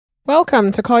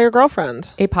Welcome to Call Your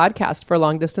Girlfriend, a podcast for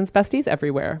long-distance besties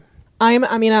everywhere. I'm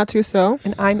Amina Tuso.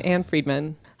 And I'm Anne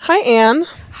Friedman. Hi, Anne.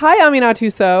 Hi, Amina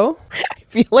Tuso. I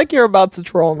feel like you're about to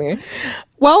troll me.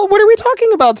 Well, what are we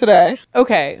talking about today?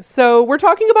 Okay, so we're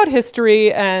talking about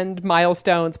history and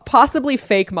milestones, possibly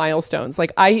fake milestones,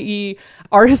 like i.e.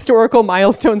 are historical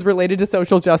milestones related to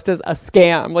social justice a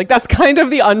scam? Like that's kind of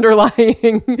the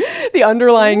underlying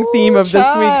theme of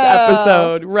this week's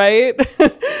episode, right?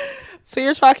 So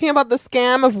you're talking about the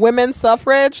scam of women's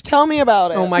suffrage? Tell me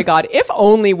about it. Oh my God. If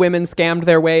only women scammed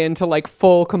their way into like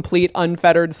full, complete,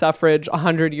 unfettered suffrage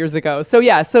 100 years ago. So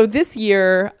this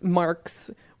year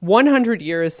marks 100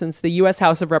 years since the U.S.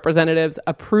 House of Representatives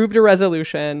approved a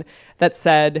resolution that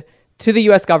said to the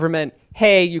U.S. government,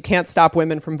 hey, you can't stop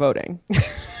women from voting,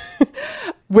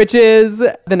 which is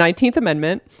the 19th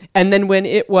Amendment. And then when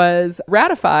it was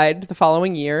ratified the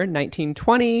following year,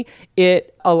 1920,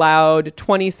 it allowed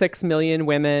 26 million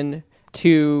women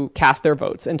to cast their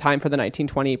votes in time for the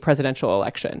 1920 presidential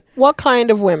election. What kind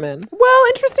of women? Well,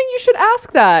 interesting. You should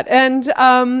ask that. And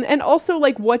also,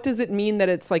 like, what does it mean that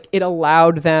it's like it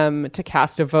allowed them to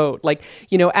cast a vote? Like,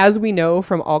 you know, as we know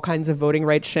from all kinds of voting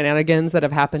rights shenanigans that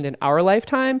have happened in our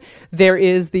lifetime, there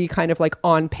is the kind of like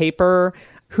on paper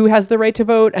who has the right to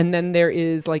vote, and then there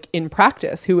is like in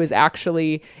practice who is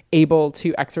actually able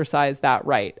to exercise that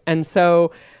right. And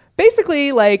so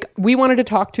basically, like, we wanted to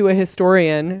talk to a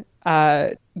historian,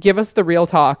 give us the real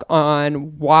talk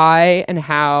on why and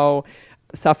how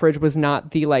suffrage was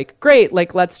not the like, great,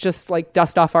 like, let's just like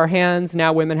dust off our hands.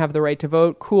 Now women have the right to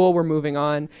vote. Cool, we're moving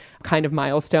on kind of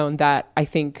milestone that I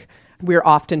think we're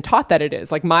often taught that it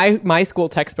is. Like my school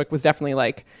textbook was definitely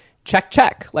like,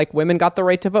 check, like women got the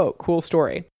right to vote. Cool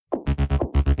story.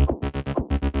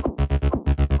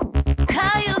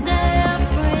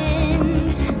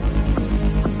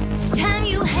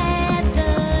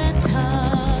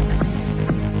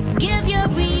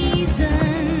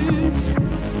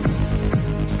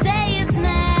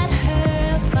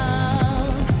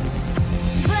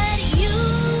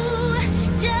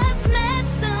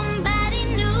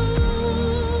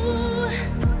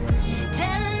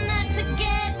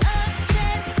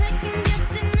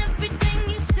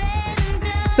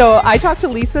 So I talked to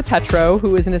Lisa Tetreault,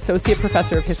 who is an associate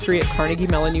professor of history at Carnegie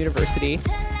Mellon University,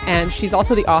 and she's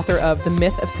also the author of The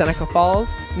Myth of Seneca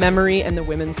Falls, Memory and the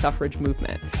Women's Suffrage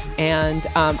Movement. And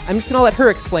I'm just going to let her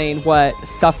explain what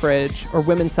suffrage or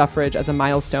women's suffrage as a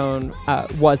milestone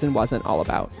was and wasn't all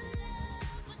about.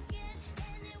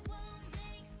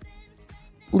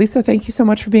 Lisa, thank you so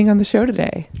much for being on the show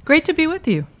today. Great to be with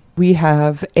you. We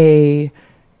have a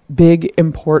big,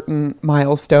 important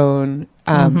milestone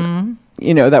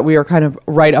you know, that we are kind of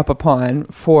right up upon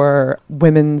for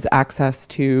women's access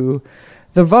to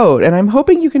the vote. And I'm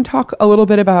hoping you can talk a little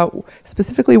bit about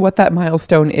specifically what that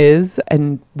milestone is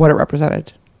and what it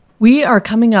represented. We are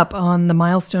coming up on the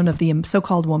milestone of the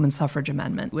so-called Women's Suffrage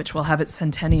Amendment, which will have its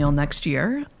centennial next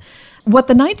year. What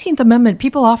the 19th Amendment,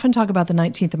 people often talk about the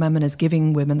 19th Amendment as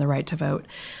giving women the right to vote.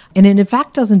 And it in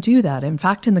fact doesn't do that. In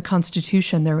fact, in the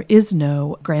Constitution, there is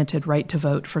no granted right to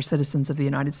vote for citizens of the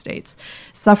United States.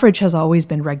 Suffrage has always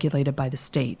been regulated by the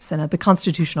states. And at the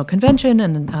Constitutional Convention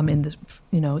and in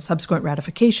the subsequent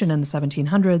ratification in the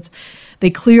 1700s, they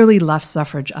clearly left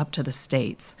suffrage up to the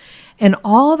states. And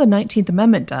all the 19th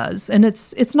Amendment does, and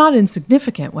it's not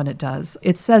insignificant when it does,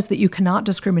 it says that you cannot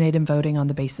discriminate in voting on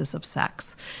the basis of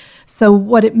sex. So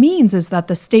what it means is that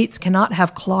the states cannot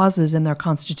have clauses in their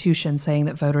constitution saying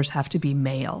that voters have to be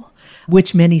male,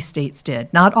 which many states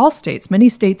did. Not all states. Many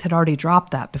states had already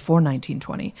dropped that before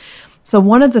 1920. So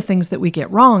one of the things that we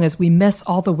get wrong is we miss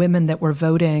all the women that were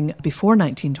voting before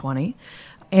 1920.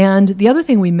 And the other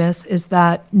thing we miss is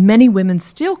that many women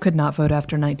still could not vote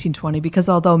after 1920 because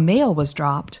although male was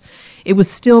dropped, it was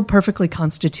still perfectly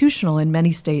constitutional in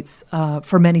many states,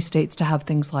 for many states to have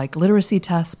things like literacy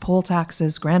tests, poll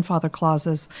taxes, grandfather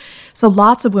clauses. So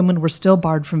lots of women were still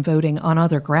barred from voting on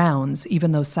other grounds,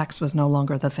 even though sex was no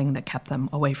longer the thing that kept them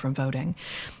away from voting.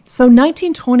 So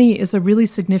 1920 is a really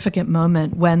significant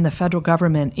moment when the federal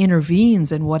government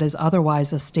intervenes in what is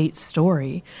otherwise a state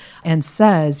story and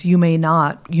says you may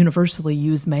not universally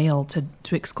use male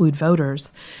to exclude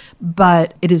voters.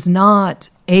 But it is not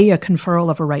a conferral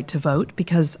of a right to vote,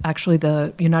 because actually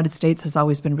the United States has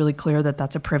always been really clear that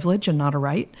that's a privilege and not a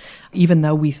right. Even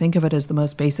though we think of it as the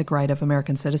most basic right of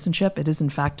American citizenship, it is in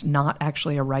fact not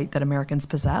actually a right that Americans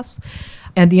possess.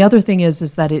 And the other thing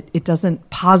is that it doesn't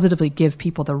positively give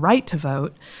people the right to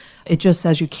vote. It just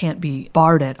says you can't be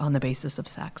barred it on the basis of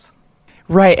sex.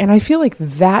 Right. And I feel like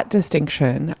that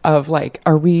distinction of like,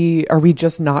 are we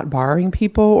just not barring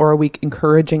people, or are we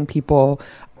encouraging people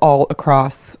all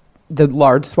across the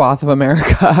large swath of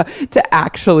America to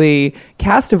actually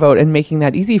cast a vote and making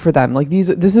that easy for them. Like this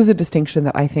is a distinction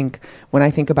that I think when I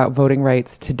think about voting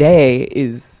rights today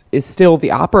is still the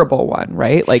operable one,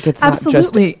 right? Like it's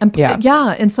absolutely. Not just...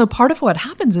 Yeah. And so part of what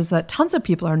happens is that tons of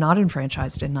people are not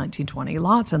enfranchised in 1920,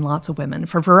 lots and lots of women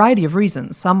for a variety of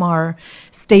reasons. Some are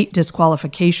state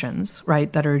disqualifications,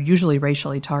 right, that are usually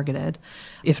racially targeted,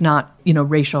 if not,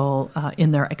 racial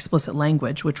in their explicit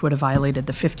language, which would have violated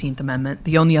the 15th Amendment,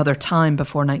 the only other time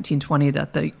before 1920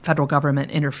 that the federal government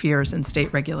interferes in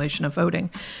state regulation of voting.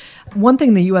 One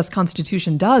thing the U.S.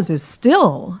 Constitution does is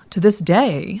still, to this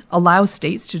day, allow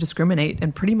states to discriminate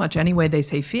in pretty much any way they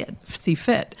see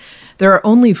fit. There are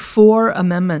only 4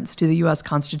 amendments to the U.S.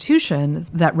 Constitution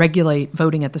that regulate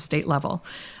voting at the state level.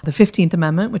 The 15th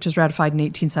Amendment, which was ratified in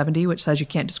 1870, which says you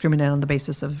can't discriminate on the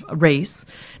basis of race.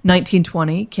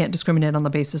 1920, can't discriminate on the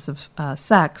basis of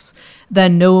sex.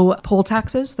 Then no poll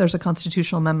taxes. There's a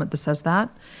constitutional amendment that says that.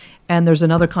 And there's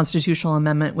another constitutional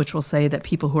amendment which will say that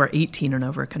people who are 18 and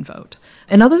over can vote.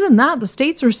 And other than that, the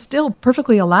states are still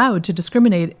perfectly allowed to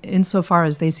discriminate insofar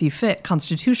as they see fit,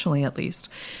 constitutionally at least.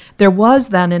 There was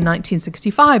then in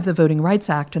 1965 the Voting Rights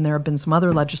Act, and there have been some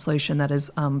other legislation that has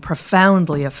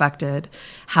profoundly affected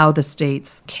how the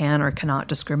states can or cannot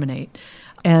discriminate.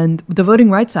 And the Voting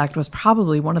Rights Act was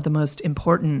probably one of the most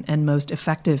important and most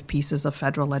effective pieces of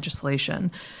federal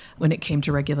legislation when it came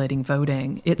to regulating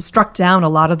voting. It struck down a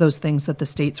lot of those things that the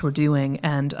states were doing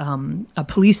and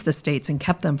policed the states and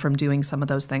kept them from doing some of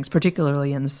those things,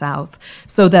 particularly in the South,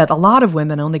 so that a lot of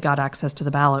women only got access to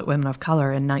the ballot, women of color,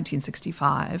 in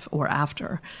 1965 or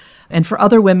after. And for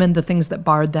other women, the things that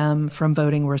barred them from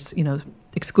voting were,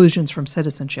 exclusions from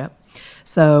citizenship.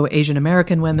 So Asian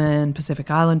American women,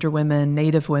 Pacific Islander women,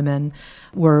 Native women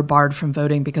were barred from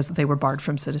voting because they were barred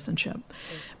from citizenship.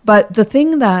 But the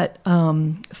thing that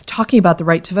talking about the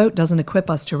right to vote doesn't equip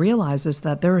us to realize is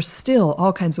that there are still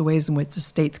all kinds of ways in which the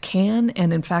states can,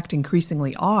 and in fact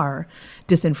increasingly are,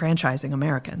 disenfranchising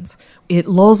Americans. It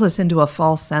lulls us into a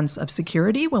false sense of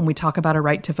security when we talk about a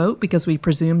right to vote because we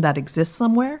presume that exists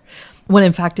somewhere, when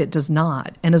in fact it does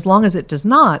not. And as long as it does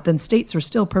not, then states are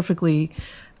still perfectly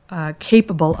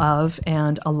capable of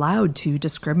and allowed to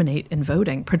discriminate in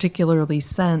voting, particularly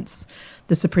since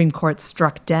the Supreme Court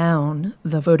struck down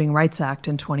the Voting Rights Act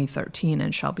in 2013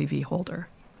 in Shelby v. Holder.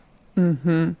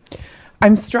 Mm-hmm.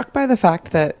 I'm struck by the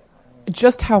fact that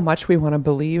just how much we want to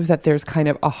believe that there's kind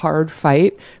of a hard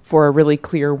fight for a really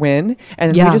clear win,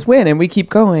 and we just win and we keep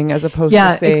going, as opposed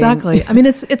to saying... Yeah, exactly. I mean,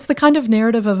 it's the kind of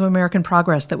narrative of American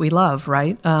progress that we love,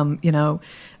 right?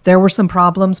 There were some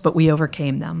problems, but we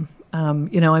overcame them.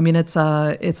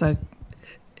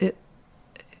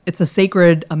 It's a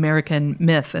sacred American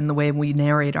myth in the way we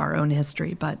narrate our own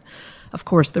history, but of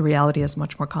course the reality is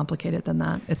much more complicated than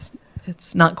that.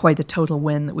 It's not quite the total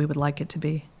win that we would like it to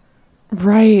be.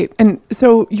 Right. And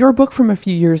so your book from a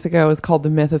few years ago is called The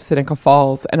Myth of Seneca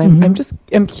Falls. And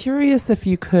I'm curious if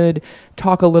you could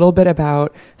talk a little bit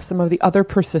about some of the other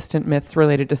persistent myths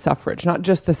related to suffrage, not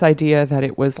just this idea that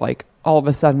it was like all of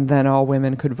a sudden then all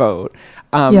women could vote,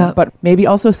 but maybe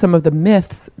also some of the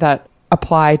myths that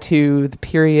apply to the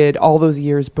period all those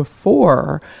years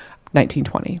before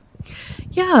 1920.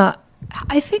 Yeah.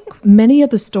 I think many of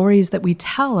the stories that we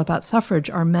tell about suffrage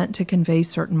are meant to convey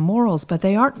certain morals, but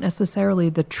they aren't necessarily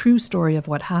the true story of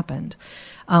what happened.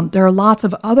 There are lots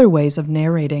of other ways of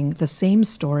narrating the same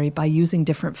story by using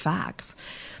different facts.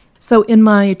 So in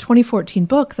my 2014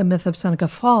 book, The Myth of Seneca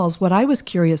Falls, what I was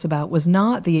curious about was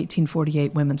not the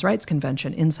 1848 Women's Rights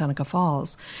Convention in Seneca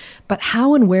Falls, but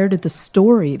how and where did the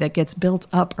story that gets built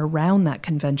up around that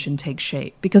convention take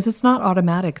shape? Because it's not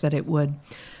automatic that it would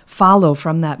follow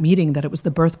from that meeting that it was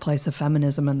the birthplace of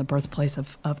feminism and the birthplace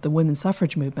of the women's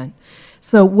suffrage movement.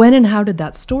 So when and how did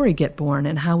that story get born,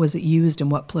 and how was it used,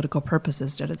 and what political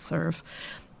purposes did it serve?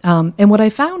 And what I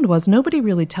found was nobody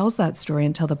really tells that story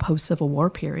until the post-Civil War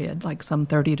period, like some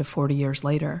 30 to 40 years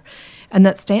later. And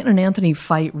that Stanton and Anthony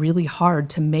fight really hard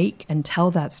to make and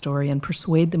tell that story and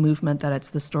persuade the movement that it's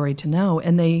the story to know.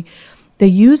 And they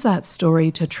use that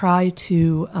story to try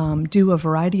to do a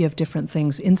variety of different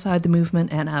things inside the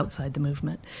movement and outside the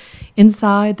movement.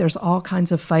 Inside, there's all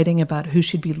kinds of fighting about who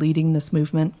should be leading this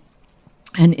movement.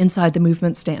 And inside the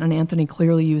movement, Stanton and Anthony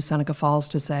clearly use Seneca Falls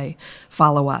to say,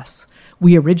 follow us.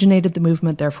 We originated the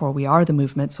movement, therefore we are the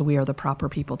movement, so we are the proper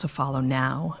people to follow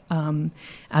now,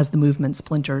 as the movement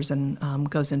splinters and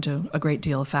goes into a great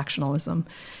deal of factionalism.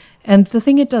 And the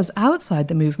thing it does outside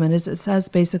the movement is it says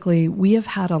basically, we have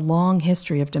had a long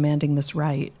history of demanding this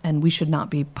right, and we should not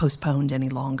be postponed any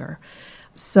longer.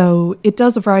 So it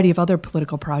does a variety of other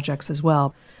political projects as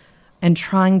well, and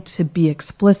trying to be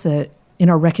explicit in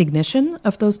our recognition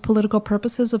of those political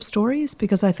purposes of stories,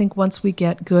 because I think once we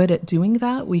get good at doing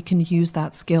that, we can use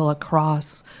that skill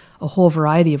across a whole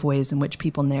variety of ways in which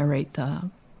people narrate the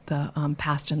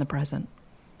past and the present.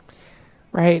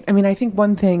 Right. I mean, I think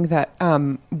one thing that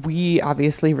we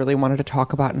obviously really wanted to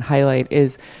talk about and highlight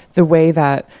is the way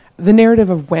that the narrative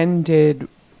of when did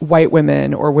white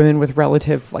women or women with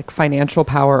relative like financial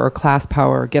power or class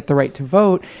power get the right to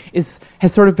vote has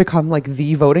sort of become like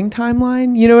the voting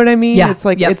timeline. You know what I mean? Yeah, it's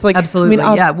like yep, it's like absolutely.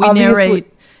 I mean,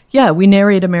 we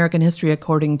narrate American history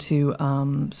according to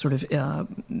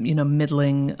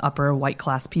middling upper white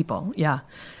class people. Yeah.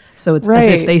 So it's as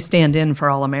if they stand in for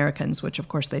all Americans, which of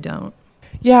course they don't.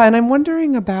 Yeah, and I'm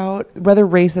wondering about whether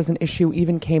race as an issue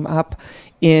even came up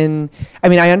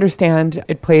I understand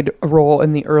it played a role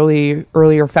in the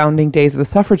earlier founding days of the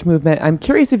suffrage movement. I'm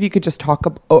curious if you could just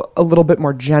talk a little bit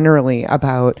more generally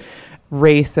about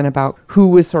race and about who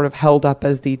was sort of held up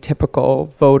as the typical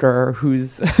voter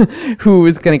who's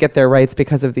going to get their rights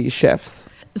because of these shifts.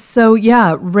 So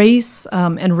yeah, race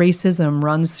and racism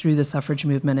runs through the suffrage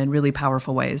movement in really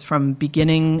powerful ways, from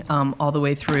beginning all the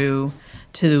way through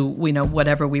to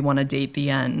whatever we want to date the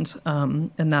end,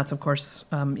 and that's of course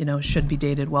should be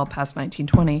dated well past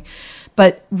 1920.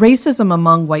 But racism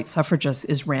among white suffragists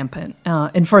is rampant.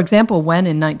 And for example, when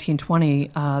in 1920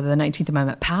 the 19th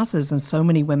Amendment passes and so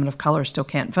many women of color still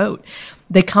can't vote,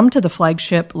 they come to the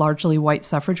flagship largely white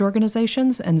suffrage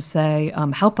organizations and say,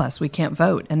 "Help us, we can't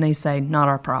vote," and they say, "Not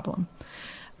our problem."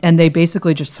 And they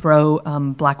basically just throw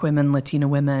black women, Latina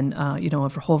women, a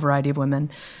whole variety of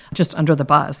women just under the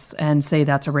bus and say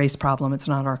that's a race problem, it's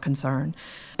not our concern.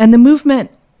 And the movement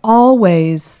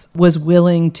always was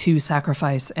willing to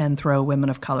sacrifice and throw women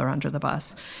of color under the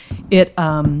bus.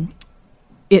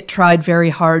 It tried very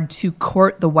hard to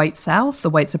court the white South, the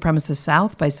white supremacist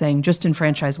South, by saying just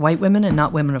enfranchise white women and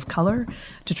not women of color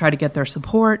to try to get their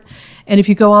support. And if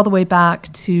you go all the way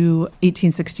back to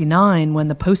 1869, when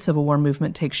the post-Civil War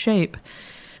movement takes shape,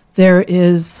 there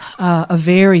is a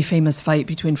very famous fight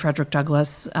between Frederick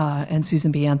Douglass and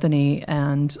Susan B. Anthony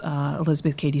and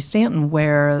Elizabeth Cady Stanton,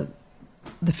 where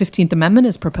the 15th Amendment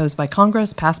is proposed by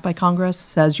Congress, passed by Congress,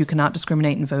 says you cannot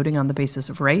discriminate in voting on the basis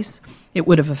of race. It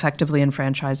would have effectively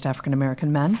enfranchised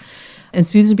African-American men. And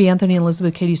Susan B. Anthony and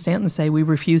Elizabeth Cady Stanton say, we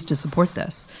refuse to support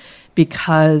this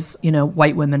because,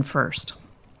 white women first.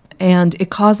 And it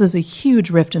causes a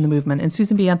huge rift in the movement. And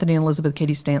Susan B. Anthony and Elizabeth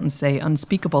Cady Stanton say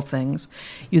unspeakable things,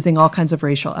 using all kinds of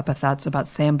racial epithets about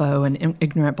Sambo and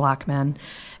ignorant black men.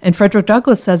 And Frederick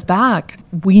Douglass says back,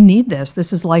 we need this.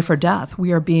 This is life or death.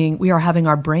 We are having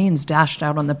our brains dashed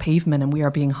out on the pavement and we are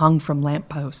being hung from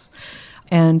lampposts.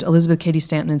 And Elizabeth Cady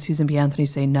Stanton and Susan B. Anthony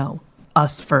say, no,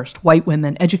 us first, white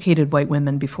women, educated white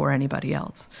women before anybody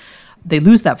else. They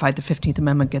lose that fight. The 15th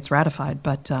Amendment gets ratified,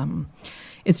 but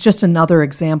it's just another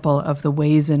example of the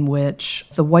ways in which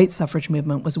the white suffrage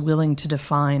movement was willing to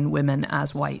define women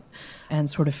as white and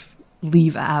sort of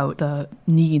leave out the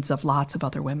needs of lots of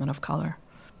other women of color.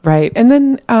 Right. And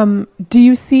then do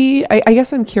you see, I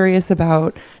guess I'm curious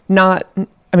about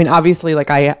obviously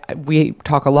we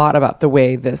talk a lot about the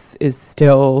way this is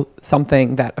still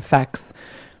something that affects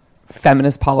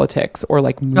feminist politics or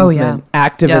movement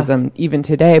activism even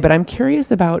today. But I'm curious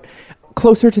about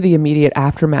closer to the immediate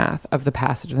aftermath of the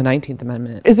passage of the 19th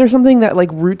Amendment. Is there something that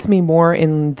roots me more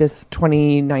in this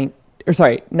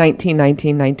 1919,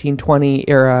 1920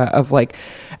 era of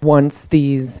once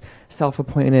these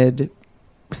self-appointed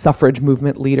suffrage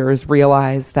movement leaders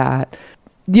realize that,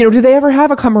 did they ever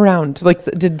have a come around?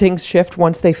 Did things shift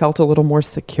once they felt a little more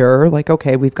secure?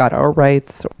 Okay, we've got our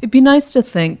rights. It'd be nice to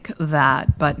think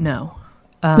that, but no.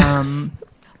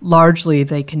 Largely,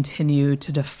 they continue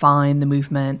to define the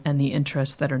movement and the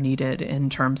interests that are needed in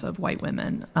terms of white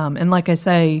women. And like I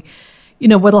say,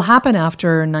 what'll happen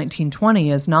after 1920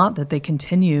 is not that they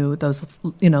continue those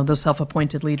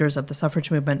self-appointed leaders of the suffrage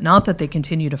movement, not that they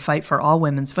continue to fight for all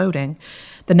women's voting.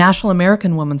 The National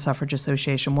American Woman Suffrage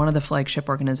Association, one of the flagship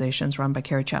organizations run by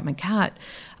Carrie Chapman Catt,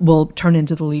 will turn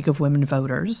into the League of Women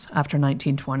Voters after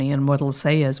 1920. And what it'll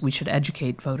say is we should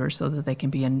educate voters so that they can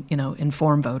be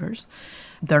informed voters.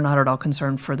 They're not at all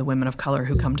concerned for the women of color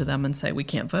who come to them and say we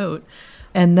can't vote.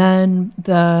 And then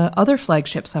the other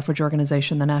flagship suffrage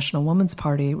organization, the National Woman's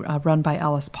Party, run by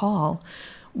Alice Paul,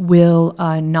 will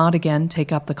not again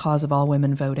take up the cause of all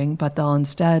women voting, but they'll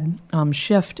instead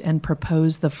shift and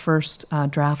propose the first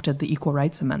draft of the Equal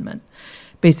Rights Amendment,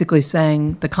 basically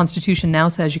saying the Constitution now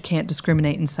says you can't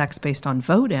discriminate in sex based on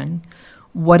voting.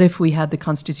 What if we had the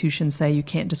Constitution say you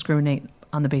can't discriminate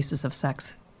on the basis of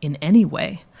sex in any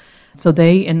way? So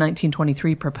they, in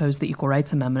 1923, proposed the Equal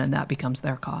Rights Amendment, and that becomes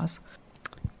their cause.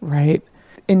 Right.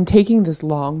 in taking this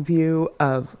long view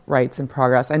of rights and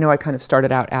progress, I know I kind of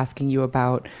started out asking you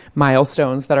about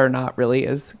milestones that are not really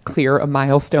as clear a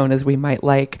milestone as we might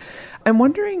like. I'm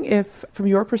wondering if, from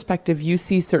your perspective, you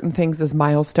see certain things as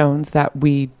milestones that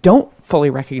we don't fully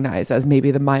recognize as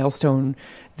maybe the milestone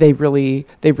they really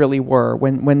were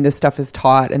when this stuff is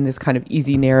taught and this kind of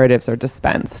easy narratives are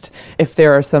dispensed. If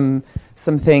there are some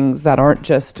things that aren't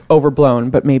just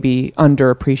overblown, but maybe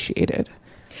underappreciated.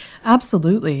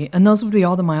 Absolutely. And those would be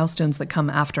all the milestones that come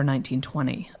after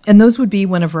 1920. And those would be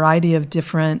when a variety of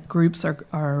different groups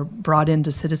are brought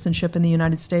into citizenship in the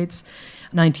United States.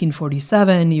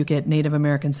 1947, you get Native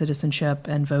American citizenship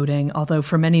and voting, although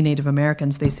for many Native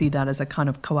Americans, they see that as a kind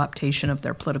of co-optation of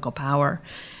their political power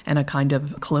and a kind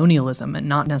of colonialism and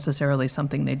not necessarily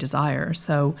something they desire.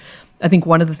 So I think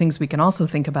one of the things we can also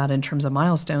think about in terms of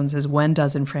milestones is when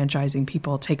does enfranchising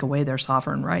people take away their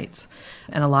sovereign rights?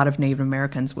 And a lot of Native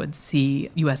Americans would see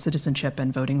U.S. citizenship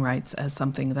and voting rights as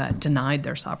something that denied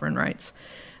their sovereign rights.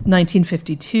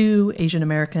 1952, Asian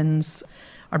Americans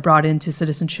are brought into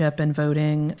citizenship and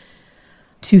voting.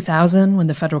 2000, when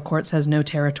the federal court says no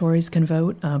territories can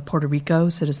vote, Puerto Rico,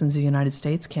 citizens of the United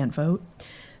States, can't vote.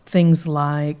 Things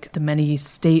like the many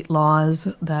state laws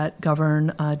that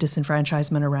govern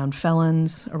disenfranchisement around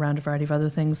felons, around a variety of other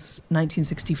things.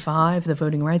 1965, the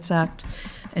Voting Rights Act,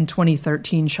 and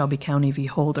 2013, Shelby County v.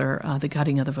 Holder, the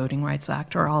gutting of the Voting Rights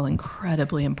Act, are all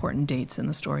incredibly important dates in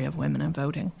the story of women and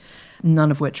voting,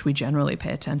 none of which we generally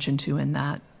pay attention to in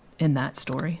that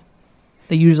story.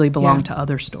 They usually belong to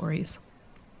other stories.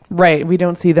 Right. We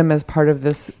don't see them as part of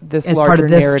this as larger part of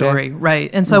this narrative. Story, right?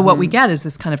 And so what we get is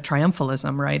this kind of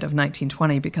triumphalism, right, of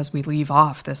 1920, because we leave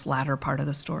off this latter part of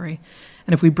the story.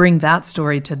 And if we bring that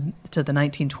story to the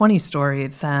 1920 story,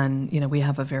 then we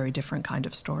have a very different kind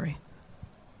of story.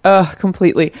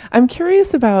 Completely. I'm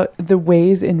curious about the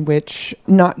ways in which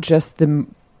not just the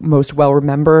most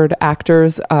well-remembered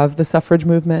actors of the suffrage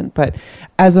movement, but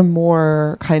as a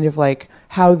more kind of like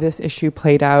how this issue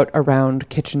played out around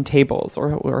kitchen tables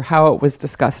or how it was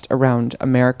discussed around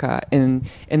America in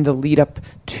the lead up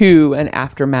to and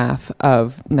aftermath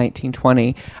of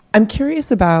 1920. I'm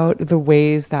curious about the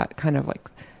ways that kind of like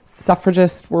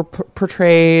suffragists were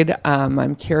portrayed.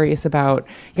 I'm curious about,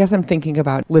 I guess I'm thinking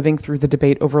about living through the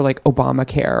debate over like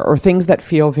Obamacare or things that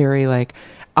feel very like,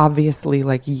 obviously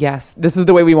like, yes, this is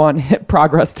the way we want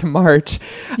progress to march.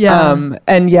 Yeah.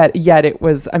 And yet it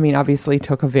was, obviously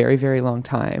took a very, very long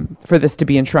time for this to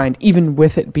be enshrined, even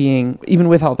with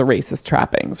all the racist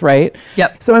trappings, right?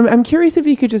 Yep. So I'm curious if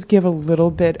you could just give a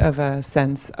little bit of a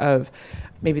sense of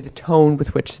maybe the tone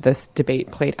with which this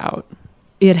debate played out.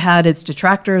 It had its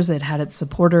detractors, it had its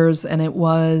supporters, and it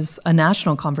was a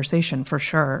national conversation for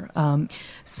sure.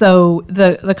 So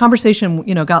the conversation,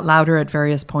 got louder at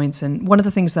various points. And one of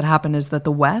the things that happened is that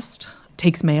the West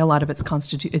takes mail out of its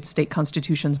state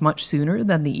constitutions much sooner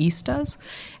than the East does.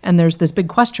 And there's this big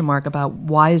question mark about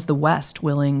why is the West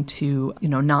willing to,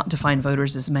 not define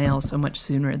voters as male so much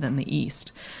sooner than the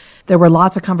East. There were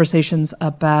lots of conversations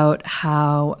about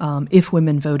how if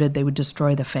women voted, they would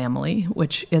destroy the family,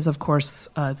 which is, of course,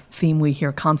 a theme we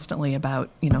hear constantly about,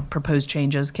 proposed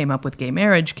changes, came up with gay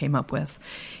marriage, came up with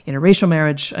interracial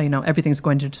marriage, everything's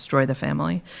going to destroy the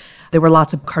family. There were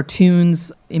lots of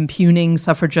cartoons impugning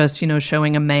suffragists,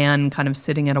 showing a man kind of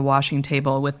sitting at a washing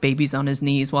table with babies on his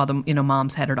knees while the,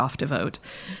 mom's headed off to vote.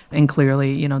 And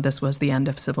clearly, this was the end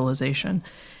of civilization.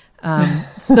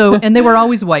 And they were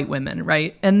always white women,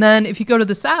 right? And then if you go to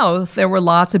the South, there were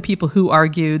lots of people who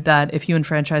argued that if you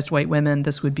enfranchised white women,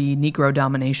 this would be Negro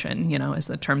domination, is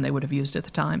the term they would have used at the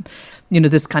time.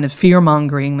 This kind of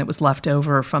fear-mongering that was left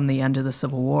over from the end of the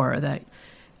Civil War, that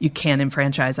you can't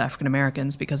enfranchise African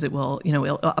Americans because it will,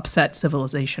 it'll upset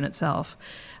civilization itself.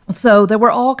 So there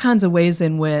were all kinds of ways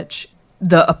in which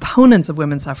the opponents of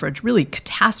women's suffrage really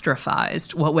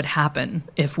catastrophized what would happen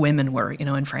if women were,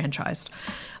 enfranchised,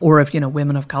 or if,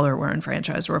 women of color were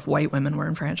enfranchised, or if white women were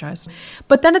enfranchised.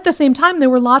 But then at the same time,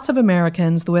 there were lots of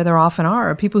Americans, the way there often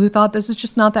are, people who thought this is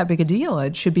just not that big a deal.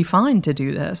 It should be fine to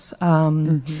do this.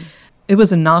 It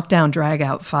was a knockdown,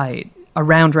 drag-out fight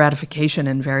around ratification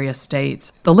in various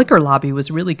states. The liquor lobby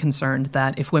was really concerned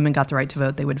that if women got the right to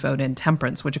vote, they would vote in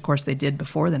temperance, which of course they did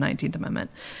before the 19th Amendment.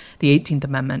 The 18th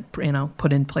Amendment,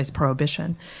 put in place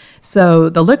prohibition. So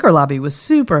the liquor lobby was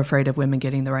super afraid of women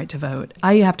getting the right to vote.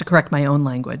 I have to correct my own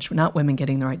language, not women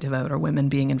getting the right to vote, or women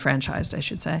being enfranchised, I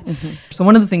should say. So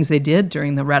one of the things they did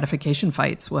during the ratification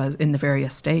fights was in the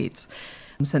various states,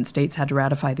 since states had to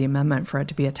ratify the amendment for it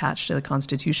to be attached to the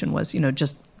Constitution, was,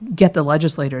 just get the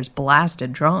legislators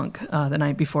blasted drunk the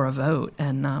night before a vote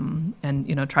and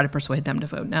try to persuade them to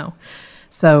vote no.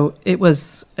 So it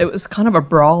was kind of a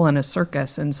brawl in a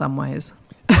circus in some ways.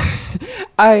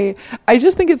 I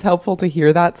just think it's helpful to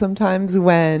hear that sometimes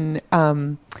when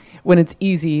it's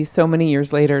easy so many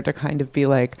years later to kind of be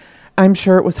like, I'm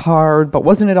sure it was hard, but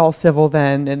wasn't it all civil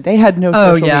then? And they had no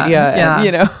social media. Yeah. And,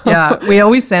 you know. Yeah. We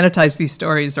always sanitize these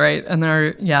stories, right? And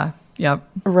they're, yeah.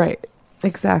 Right.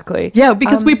 Exactly. Yeah,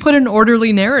 because we put an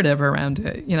orderly narrative around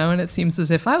it, you know, and it seems as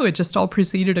if, it just all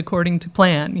proceeded according to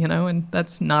plan, you know, and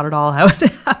that's not at all how it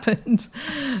happened.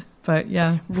 But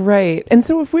yeah. Right. And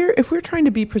so if we're trying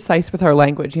to be precise with our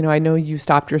language, you know, I know you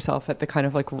stopped yourself at the kind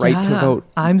of like right to vote.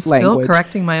 I'm still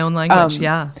correcting my own language.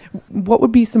 What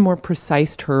would be some more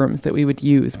precise terms that we would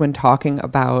use when talking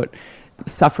about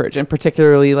suffrage, and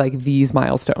particularly like these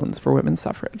milestones for women's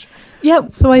suffrage? Yeah.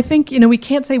 So I think, you know, we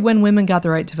can't say when women got the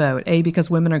right to vote, A, because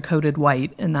women are coded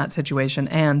white in that situation,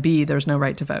 and B, there's no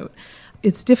right to vote.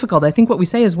 It's difficult. I think what we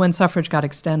say is when suffrage got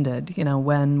extended, you know,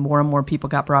 when more and more people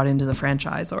got brought into the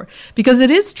franchise, or because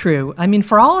it is true. I mean,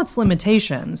 for all its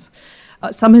limitations,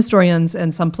 some historians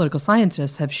and some political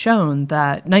scientists have shown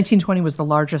that 1920 was the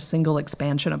largest single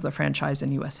expansion of the franchise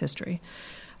in U.S. history.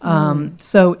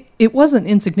 So it wasn't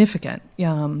insignificant.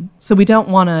 So we don't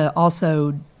want to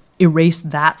also erase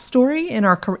that story in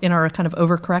our kind of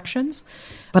overcorrections.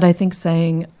 But I think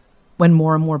saying when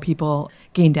more and more people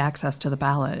gained access to the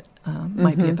ballot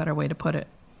might be a better way to put it.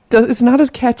 It's not as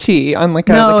catchy on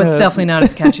it's definitely not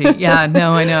as catchy. Yeah,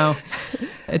 no, I know.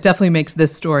 It definitely makes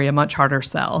this story a much harder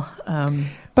sell.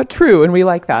 But true, and we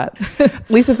like that.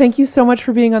 Lisa, thank you so much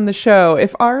for being on the show.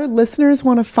 If our listeners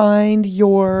want to find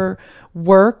your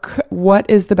work, what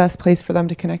is the best place for them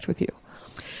to connect with you?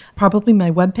 Probably my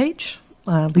webpage,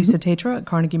 Lisa Tatra at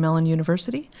Carnegie Mellon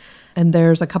University. And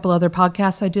there's a couple other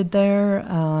podcasts I did there.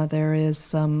 There is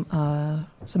some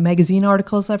magazine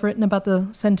articles I've written about the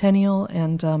centennial,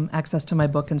 and access to my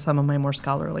book and some of my more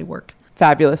scholarly work.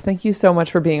 Fabulous. Thank you so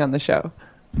much for being on the show.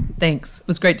 Thanks. It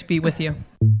was great to be with you.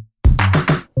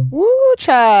 Woo,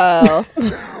 child.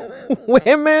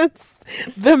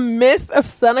 The myth of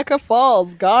Seneca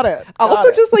Falls. Got it.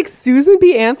 Just like Susan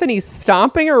B. Anthony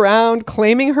stomping around,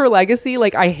 claiming her legacy.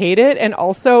 Like, I hate it. And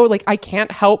also, like, I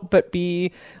can't help but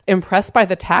be impressed by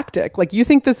the tactic. Like, you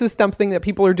think this is something that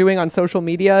people are doing on social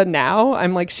media now?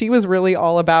 I'm like, she was really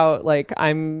all about, like,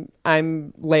 I'm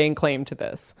laying claim to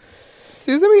this.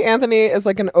 Susan B. Anthony is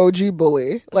like an OG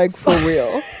bully. Like, for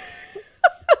real.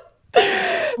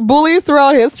 Bullies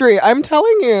throughout history. I'm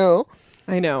telling you.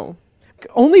 I know.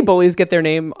 Only bullies get their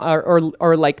name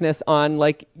or likeness on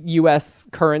like U.S.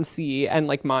 currency and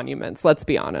like monuments. Let's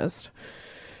be honest.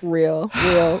 Real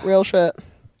shit.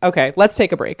 Okay, let's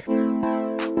take a break.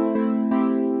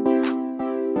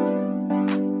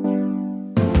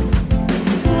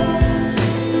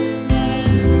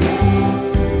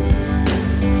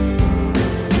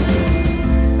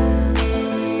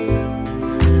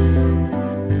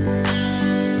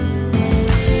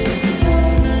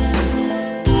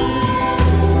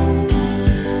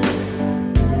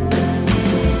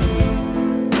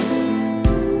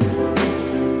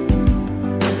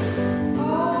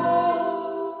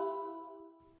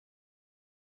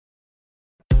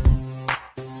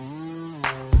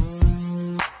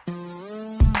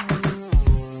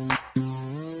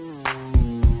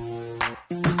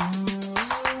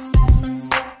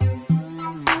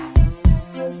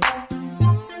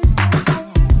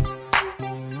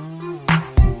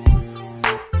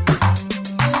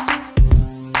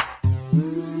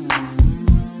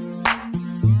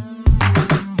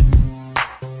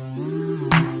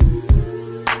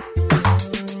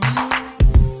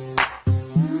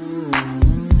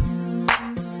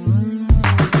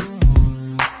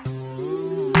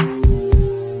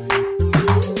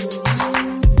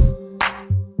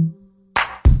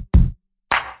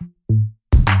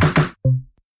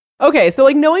 Okay, so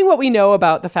like knowing what we know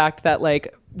about the fact that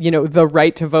like, you know, the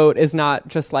right to vote is not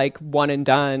just like one and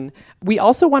done. We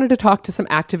also wanted to talk to some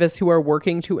activists who are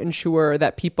working to ensure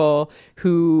that people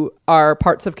who are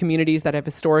parts of communities that have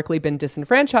historically been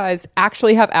disenfranchised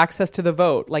actually have access to the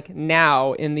vote, like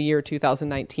now in the year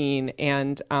 2019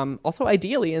 and also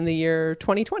ideally in the year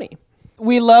 2020.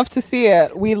 We love to see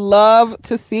it. We love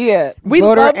to see it. We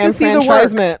Voter love to see the work.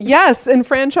 enfranchisement. Yes,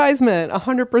 enfranchisement,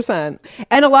 100%.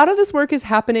 And a lot of this work is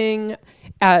happening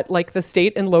at like the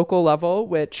state and local level,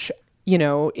 which, you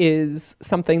know, is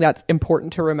something that's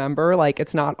important to remember. Like,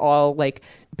 it's not all like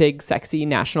big, sexy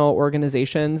national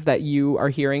organizations that you are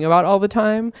hearing about all the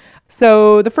time.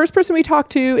 So the first person we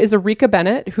talked to is Erika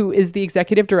Bennett, who is the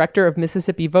executive director of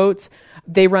Mississippi Votes.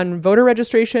 They run voter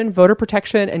registration, voter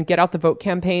protection, and get out the vote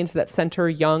campaigns that center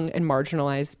young and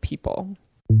marginalized people.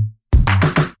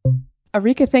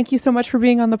 Arika, thank you so much for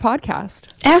being on the podcast.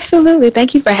 Absolutely.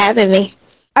 Thank you for having me.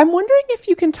 I'm wondering if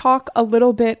you can talk a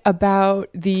little bit about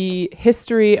the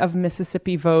history of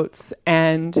Mississippi votes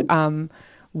and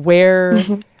where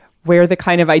the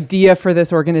kind of idea for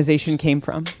this organization came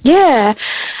from. Yeah.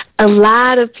 A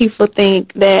lot of people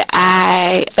think that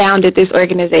I founded this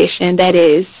organization. That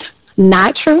is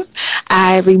not true.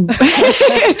 I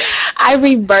rebirthed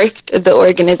the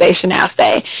organization, I'll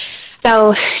say.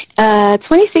 So,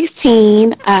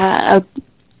 2016, a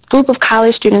group of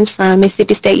college students from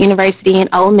Mississippi State University and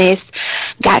Ole Miss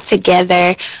got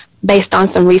together based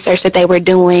on some research that they were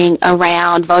doing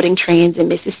around voting trends in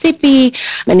Mississippi.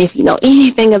 And if you know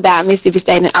anything about Mississippi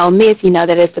State and Ole Miss, you know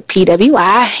that it's a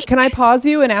PWI. Can I pause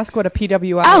you and ask what a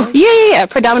PWI is? Oh, yeah.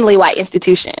 Predominantly white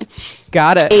institution.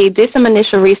 Got it. They did some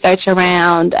initial research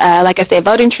around, like I said,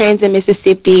 voting trends in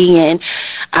Mississippi, and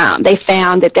they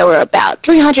found that there were about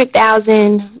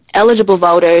 300,000 eligible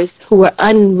voters who were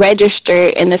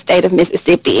unregistered in the state of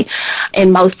Mississippi.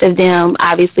 And most of them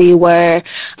obviously were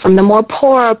from the more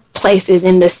poor places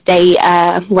in the state,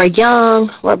 were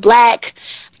young, were black,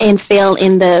 and fell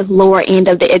in the lower end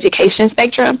of the education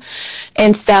spectrum.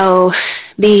 And so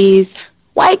these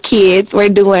white kids were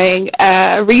doing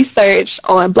research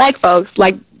on black folks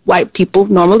like white people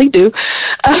normally do.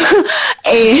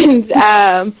 And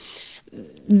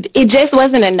it just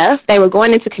wasn't enough. They were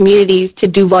going into communities to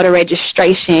do voter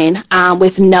registration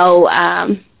with no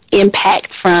impact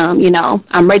from,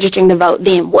 I'm registering to vote,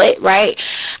 then what, right?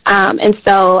 And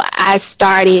so I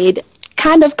started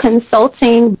kind of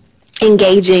consulting,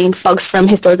 engaging folks from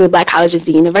historically black colleges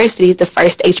and universities. The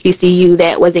first HBCU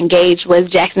that was engaged was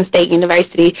Jackson State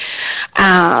University.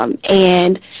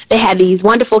 And they had these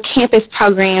wonderful campus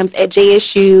programs at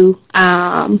JSU,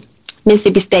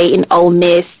 Mississippi State, and Ole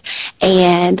Miss.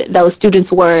 And those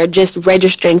students were just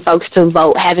registering folks to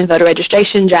vote, having voter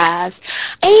registration drives.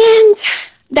 And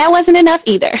that wasn't enough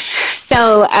either.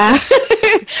 So I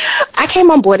came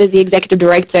on board as the executive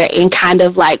director and kind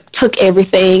of took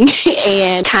everything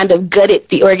and kind of gutted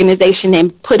the organization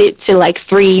and put it to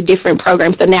 3 different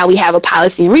programs. So now we have a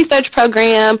policy and research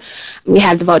program, we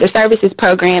have the voter services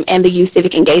program, and the youth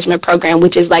civic engagement program,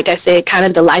 which is, like I said, kind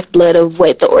of the lifeblood of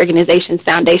what the organization's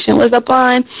foundation was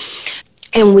upon.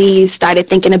 And we started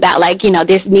thinking about,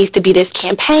 this needs to be this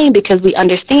campaign because we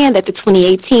understand that the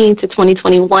 2018 to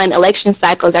 2021 election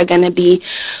cycles are going to be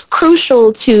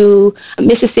crucial to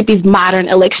Mississippi's modern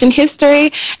election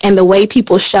history, and the way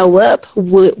people show up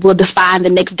will define the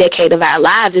next decade of our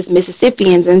lives as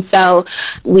Mississippians. And so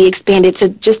we expanded to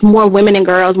just more women and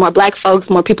girls, more black folks,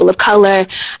 more people of color.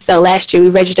 So last year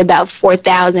we registered about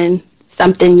 4,000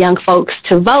 something young folks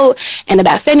to vote, and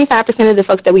about 75% of the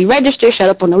folks that we registered showed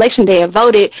up on election day and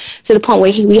voted, to the point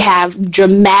where we have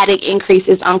dramatic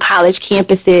increases on college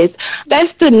campuses. That's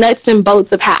the nuts and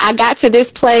bolts of how I got to this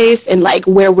place and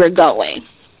where we're going.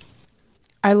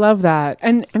 I love that.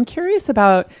 And I'm curious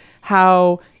about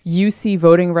how you see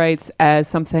voting rights as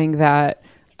something that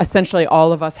essentially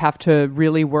all of us have to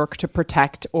really work to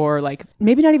protect, or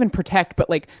maybe not even protect, but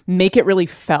make it really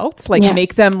felt,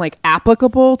 make them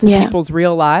applicable to people's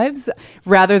real lives,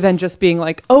 rather than just being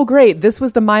oh great, this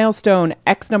was the milestone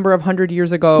X number of 100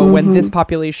 years ago when this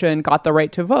population got the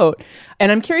right to vote.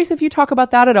 And I'm curious if you talk about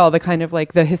that at all, the kind of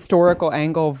the historical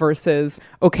angle versus,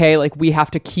 okay, we have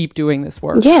to keep doing this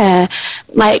work. Yeah.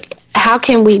 How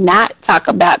can we not talk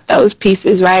about those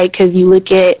pieces, right? Because you look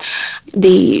at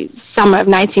the summer of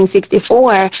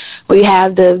 1964, we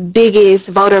have the biggest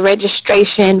voter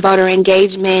registration, voter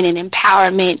engagement, and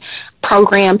empowerment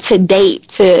program to date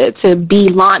to be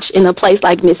launched in a place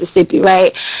like Mississippi,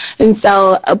 right? And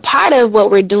so a part of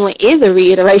what we're doing is a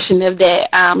reiteration of that.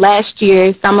 Last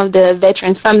year, some of the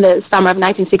veterans from the summer of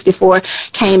 1964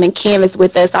 came and canvassed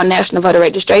with us on National Voter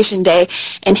Registration Day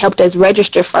and helped us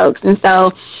register folks. And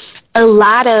so a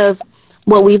lot of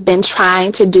what we've been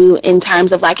trying to do in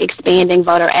terms of expanding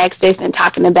voter access and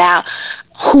talking about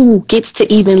who gets to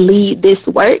even lead this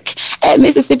work at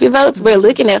Mississippi Votes, we're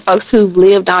looking at folks who've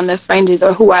lived on the fringes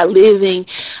or who are living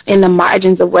in the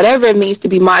margins of whatever it means to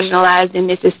be marginalized in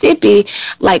Mississippi,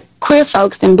 like queer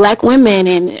folks and black women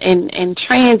and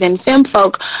trans and femme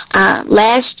folk.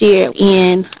 Last year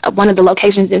in one of the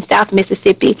locations in South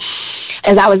Mississippi,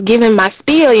 as I was giving my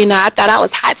spiel, I thought I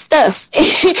was hot stuff.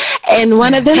 And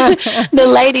one of the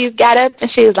ladies got up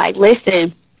and she was like,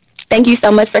 listen, thank you so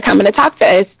much for coming to talk to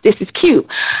us. This is cute.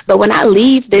 But when I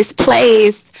leave this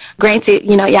place, granted,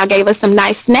 y'all gave us some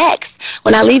nice snacks.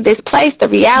 When I leave this place, the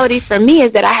reality for me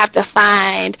is that I have to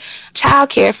find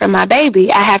childcare for my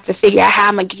baby. I have to figure out how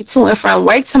I'm going to get to and from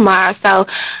work tomorrow. So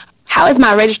how is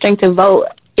my registering to vote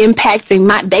impacting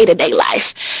my day-to-day life?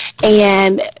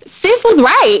 And sis was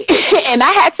right. And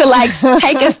I had to like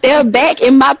take a step back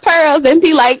in my pearls and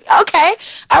be like, okay,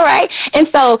 all right. And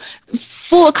so,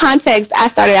 full context, I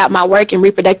started out my work in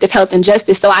reproductive health and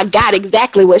justice, so I got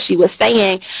exactly what she was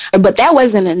saying. But that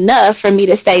wasn't enough for me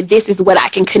to say, this is what I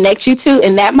can connect you to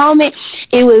in that moment.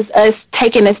 It was us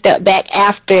taking a step back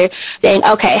after saying,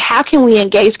 okay, how can we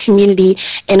engage community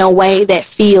in a way that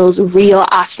feels real,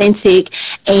 authentic,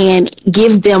 and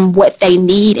give them what they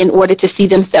need in order to see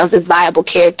themselves as viable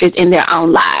characters in their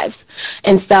own lives?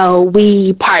 And so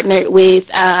we partnered with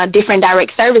different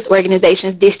direct service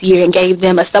organizations this year and gave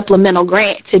them a supplemental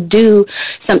grant to do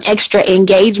some extra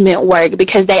engagement work,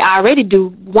 because they already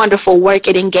do wonderful work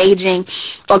at engaging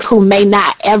folks who may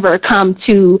not ever come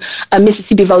to a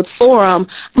Mississippi Votes Forum,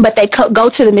 but they go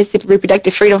to the Mississippi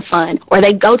Reproductive Freedom Fund, or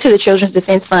they go to the Children's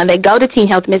Defense Fund, they go to Teen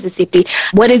Health Mississippi.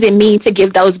 What does it mean to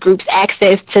give those groups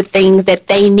access to things that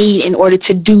they need in order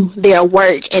to do their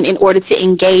work and in order to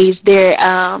engage their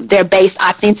base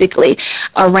authentically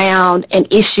around an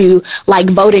issue like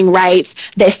voting rights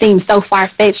that seems so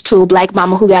far-fetched to a Black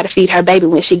mama who got to feed her baby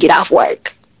when she get off work?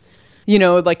 You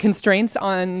know, like constraints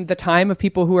on the time of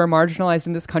people who are marginalized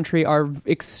in this country are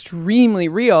extremely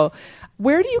real.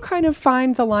 Where do you kind of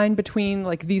find the line between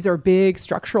like these are big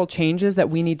structural changes that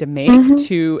we need to make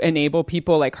to enable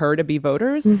people like her to be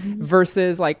voters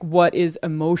versus like what is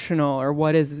emotional or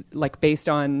what is like based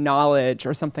on knowledge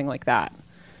or something like that?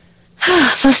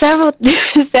 So several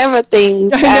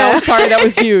things. I know, sorry, that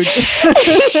was huge.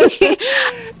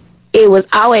 It was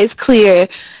always clear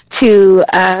to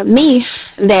me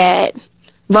that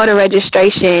voter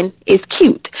registration is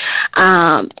cute.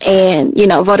 And, you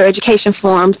know, voter education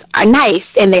forms are nice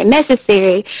and they're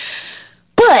necessary.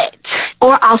 But,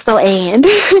 or also and,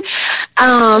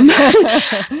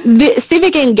 the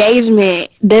civic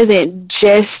engagement doesn't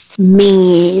just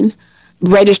mean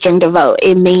registering to vote.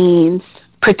 It means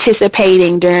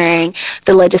participating during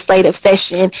the legislative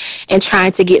session and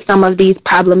trying to get some of these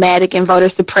problematic and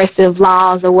voter suppressive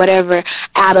laws or whatever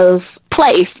out of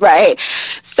place, right?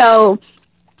 So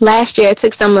last year I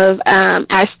took some of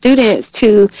our students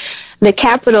to the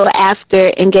Capitol after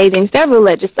engaging several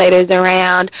legislators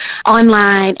around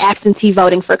online absentee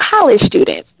voting for college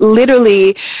students.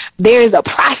 Literally, there is a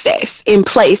process in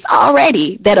place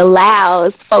already that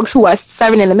allows folks who are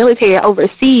serving in the military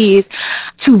overseas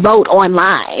to vote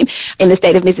online in the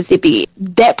state of Mississippi.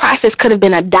 That process could have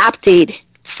been adopted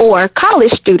for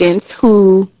college students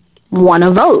who want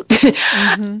to vote.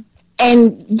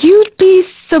 And you'd be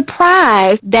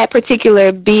surprised that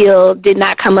particular bill did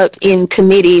not come up in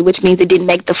committee, which means it didn't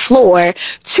make the floor.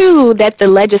 Two, that the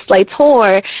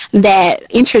legislator that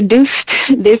introduced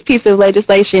this piece of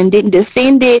legislation didn't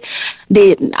defend it,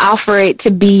 didn't offer it to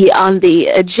be on the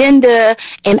agenda,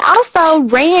 and also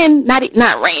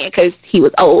not ran because he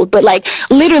was old, but like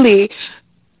literally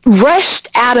rushed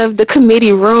out of the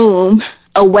committee room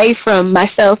away from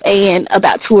myself and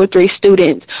about 2 or 3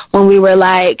 students when we were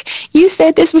like, you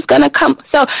said this was going to come.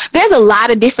 So there's a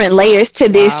lot of different layers to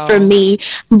this for me,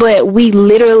 but we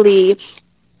literally,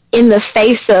 in the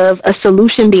face of a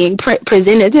solution being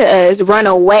presented to us, run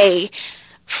away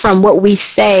from what we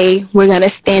say we're going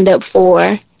to stand up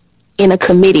for in a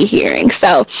committee hearing.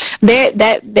 So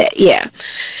yeah.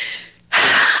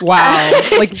 Wow.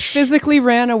 Like physically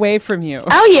ran away from you.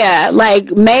 Oh yeah. Like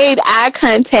made eye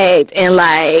contact and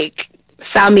like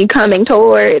saw me coming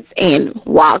towards and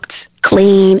walked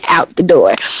clean out the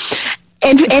door.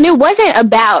 And it wasn't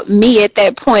about me at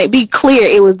that point. Be clear,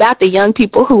 it was about the young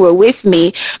people who were with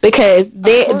me, because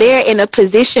they're in a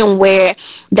position where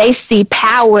they see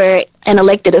power an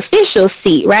elected official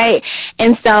seat, right?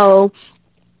 And so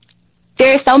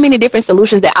there are so many different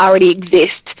solutions that already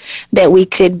exist that we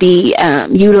could be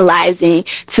utilizing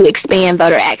to expand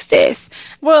voter access.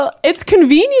 Well, it's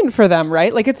convenient for them,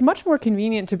 right? Like, it's much more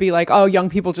convenient to be like, oh, young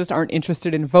people just aren't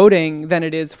interested in voting than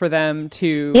it is for them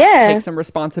to take some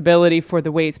responsibility for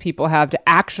the ways people have to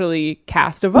actually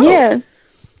cast a vote.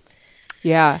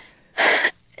 Yeah.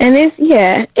 And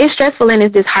it's stressful and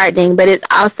it's disheartening, but it's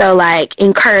also like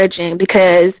encouraging,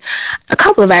 because a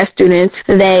couple of our students,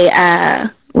 they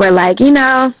were like, you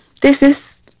know, this is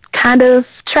kind of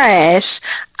trash.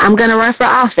 I'm going to run for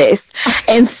office.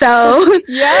 And so,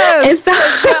 yes, and so,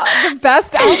 the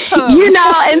best outcome. You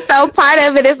know, and so part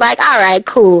of it is like, all right,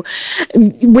 cool.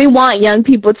 We want young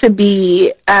people to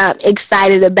be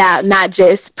excited about not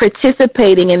just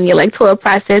participating in the electoral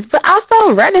process, but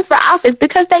also running for office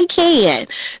because they can.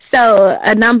 So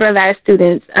a number of our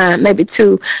students, maybe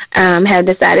 2, have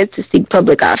decided to seek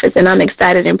public office, and I'm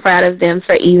excited and proud of them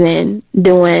for even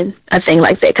doing a thing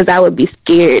like that, because I would be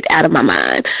scared out of my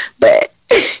mind. But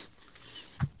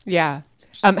yeah.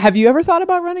 Have you ever thought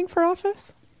about running for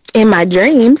office? In my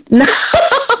dreams?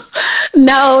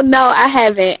 No, I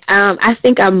haven't. I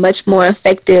think I'm much more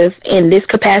effective in this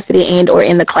capacity and or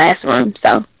in the classroom.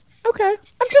 So. Okay.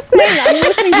 I'm just saying, I'm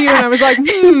listening to you and I was like,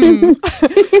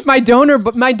 my donor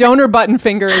button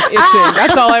finger is itching.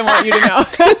 That's all I want you to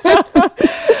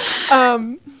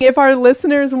know. If our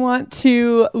listeners want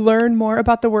to learn more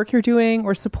about the work you're doing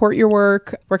or support your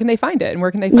work, where can they find it and where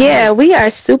can they find it? Yeah, we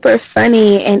are super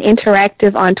funny and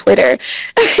interactive on Twitter.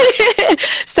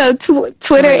 So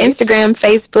Twitter, Great. Instagram,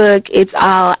 Facebook, it's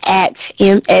all at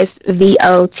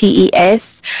MSVOTES.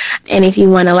 And if you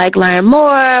want to learn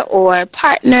more or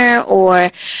partner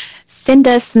or send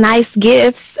us nice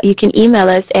gifts, you can email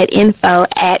us at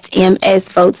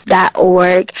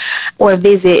info@msvotes.org or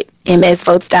visit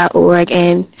msvotes.org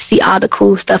and see all the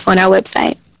cool stuff on our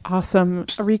website. Awesome.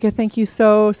 Arika, thank you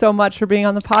so much for being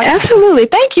on the podcast. Absolutely.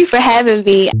 Thank you for having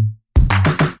me.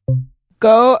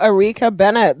 Go Arika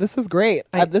Bennett. This is great.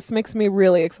 This makes me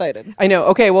really excited. I know.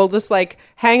 Okay, well, just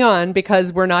hang on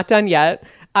because we're not done yet.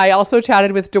 I also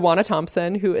chatted with Dawana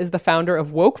Thompson, who is the founder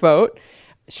of Woke Vote.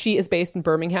 She is based in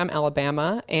Birmingham,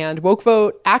 Alabama, and Woke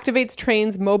Vote activates,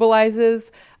 trains,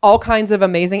 mobilizes all kinds of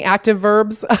amazing active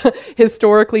verbs,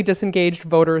 historically disengaged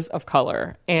voters of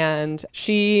color. And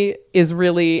she is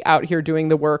really out here doing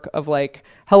the work of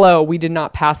hello, we did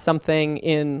not pass something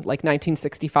in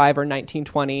 1965 or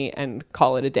 1920 and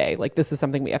call it a day. This is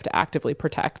something we have to actively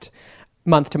protect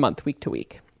month to month, week to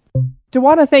week.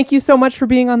 Dawana, thank you so much for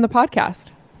being on the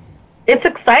podcast. It's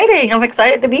exciting. I'm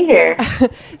excited to be here.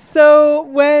 So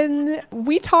when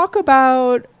we talk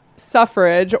about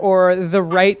suffrage or the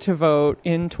right to vote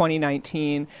in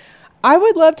 2019, I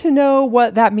would love to know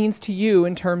what that means to you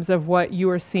in terms of what you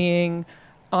are seeing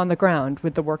on the ground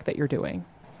with the work that you're doing.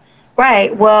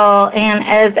 Right. Well, and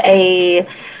as a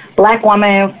Black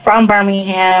woman from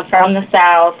Birmingham, from the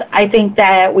South, I think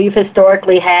that we've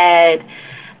historically had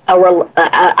an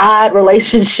odd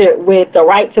relationship with the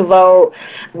right to vote,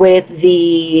 with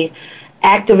the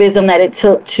activism that it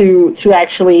took to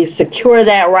actually secure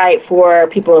that right for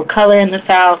people of color in the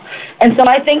South. And so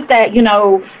I think that,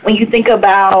 when you think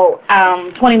about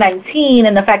 2019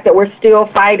 and the fact that we're still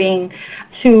fighting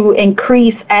to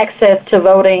increase access to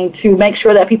voting, to make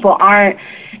sure that people aren't,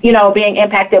 being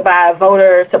impacted by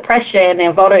voter suppression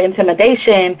and voter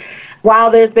intimidation, while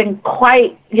there's been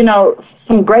quite,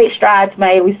 some great strides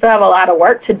made, we still have a lot of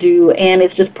work to do, and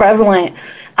it's just prevalent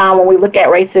when we look at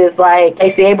races like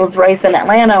Stacey Abrams' race in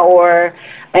Atlanta or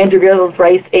Andrew Gillum's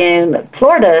race in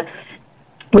Florida.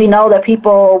 We know that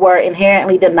people were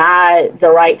inherently denied the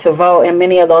right to vote, and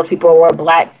many of those people were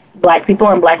black people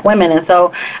and Black women. And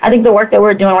so I think the work that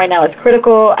we're doing right now is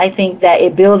critical. I think that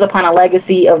it builds upon a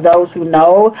legacy of those who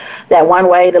know that one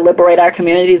way to liberate our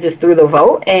communities is through the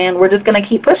vote, and we're just going to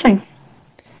keep pushing.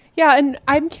 Yeah, and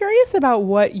I'm curious about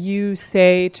what you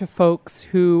say to folks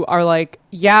who are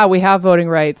yeah, we have voting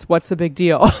rights. What's the big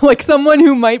deal? Someone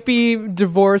who might be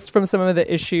divorced from some of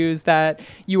the issues that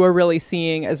you are really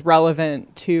seeing as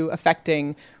relevant to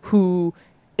affecting who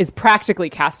is practically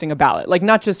casting a ballot.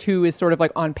 Not just who is sort of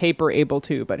on paper able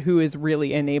to, but who is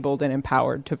really enabled and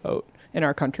empowered to vote in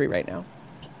our country right now.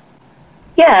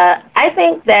 Yeah, I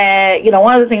think that,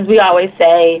 one of the things we always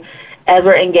say as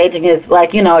we're engaging is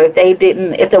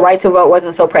if the right to vote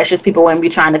wasn't so precious, people wouldn't be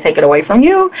trying to take it away from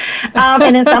you.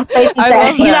 And in some spaces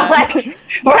right.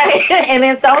 And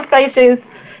in some spaces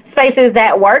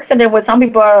that works, and then with some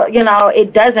people,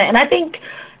 it doesn't. And I think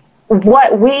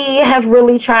what we have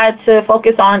really tried to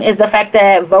focus on is the fact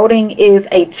that voting is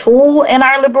a tool in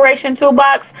our liberation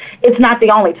toolbox. It's not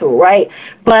the only tool, right?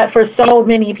 But for so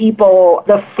many people,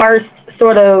 the first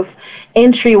sort of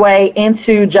entryway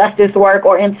into justice work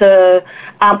or into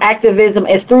activism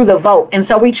is through the vote. And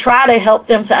so we try to help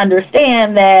them to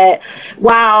understand that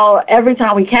while every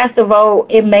time we cast a vote,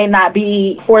 it may not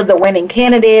be for the winning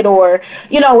candidate, or,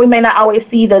 we may not always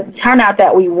see the turnout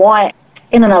that we want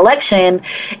in an election,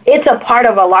 it's a part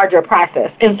of a larger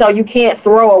process. And so you can't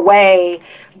throw away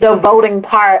the voting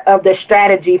part of the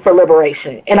strategy for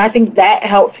liberation. And I think that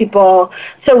helps people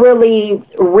to really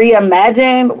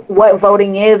reimagine what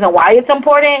voting is and why it's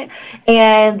important.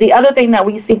 And the other thing that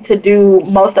we seek to do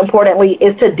most importantly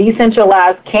is to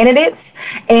decentralize candidates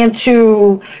and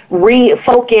to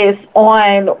refocus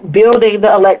on building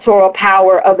the electoral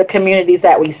power of the communities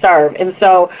that we serve. And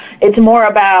so it's more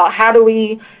about how do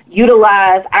we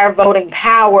utilize our voting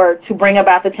power to bring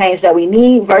about the change that we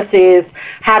need versus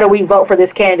how do we vote for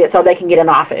this candidate so they can get in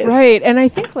office. Right. And I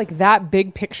think that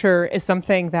big picture is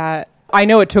something that I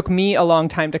know it took me a long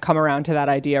time to come around to that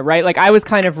idea, right? Like I was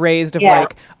kind of raised of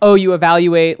like, oh, you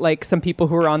evaluate like some people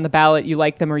who are on the ballot, you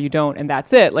like them or you don't, and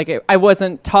that's it. Like I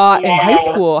wasn't taught in high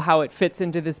school how it fits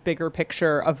into this bigger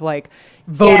picture of like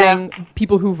voting,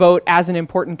 people who vote as an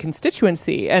important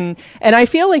constituency. And I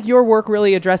feel like your work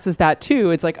really addresses that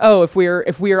too. It's like, oh, if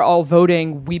we're all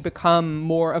voting, we become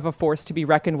more of a force to be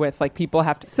reckoned with. Like people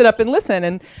have to sit up and listen.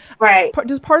 And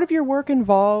does part of your work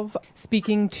involve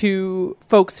speaking to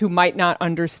folks who might not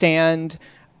understand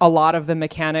a lot of the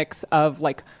mechanics of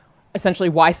like essentially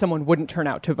why someone wouldn't turn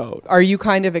out to vote? Are you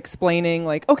kind of explaining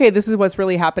like, okay, this is what's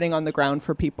really happening on the ground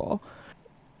for people?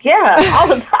 Yeah, all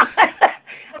the time.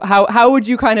 How would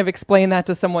you kind of explain that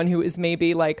to someone who is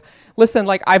maybe like, listen,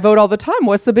 like I vote all the time.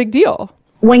 What's the big deal?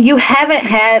 When you haven't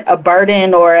had a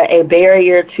burden or a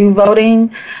barrier to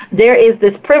voting, there is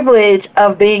this privilege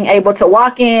of being able to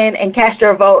walk in and cast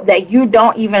your vote that you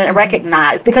don't even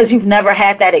recognize because you've never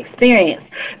had that experience.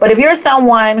 But if you're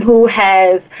someone who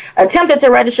has attempted to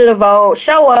register to vote,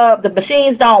 show up, the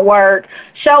machines don't work,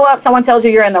 show up, someone tells you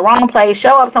you're in the wrong place,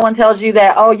 show up, someone tells you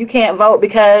that, oh, you can't vote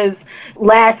because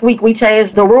last week we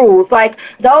changed the rules. Like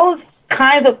those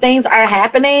kinds of things are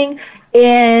happening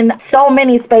in so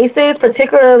many spaces,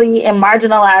 particularly in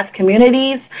marginalized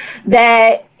communities,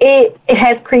 that it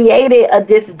has created a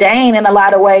disdain in a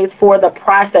lot of ways for the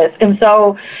process. And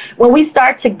so when we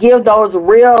start to give those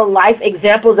real life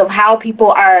examples of how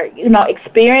people are,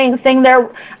 experiencing their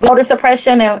voter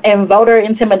suppression and voter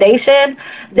intimidation,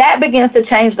 that begins to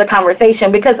change the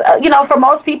conversation. Because, for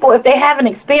most people, if they haven't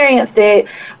experienced it,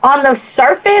 on the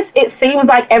surface, it seems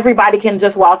like everybody can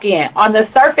just walk in. On the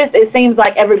surface, it seems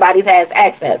like everybody has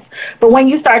access. But when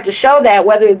you start to show that,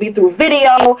 whether it be through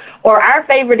video or our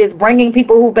favorite is bringing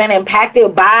people who've been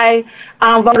impacted by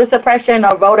voter suppression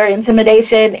or voter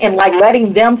intimidation and like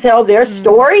letting them tell their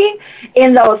story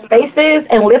in those spaces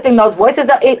and lifting those voices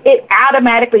up, it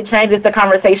automatically changes the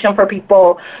conversation for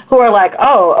people who are like,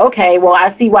 oh, okay, well,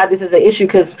 I see why this is an issue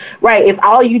because, right, if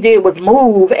all you did was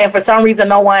move and for some reason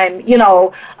no one,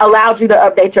 allowed you to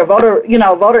update your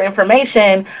voter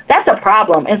information, that's a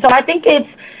problem. And so I think it's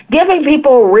giving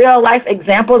people real life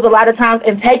examples a lot of times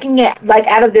and taking it like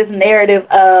out of this narrative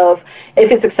of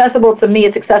if it's accessible to me,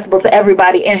 it's accessible to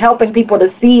everybody, and helping people to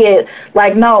see it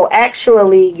like, no,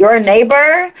 actually your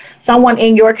neighbor, someone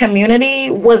in your community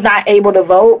was not able to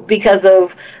vote because of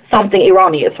something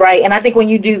erroneous, right? And I think when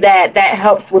you do that, that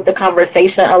helps with the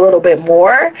conversation a little bit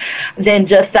more than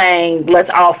just saying, let's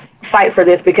all fight for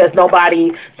this because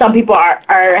some people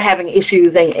are having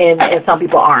issues and some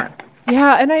people aren't.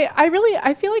 Yeah, and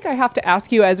I feel like I have to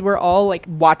ask you, as we're all like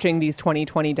watching these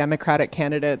 2020 Democratic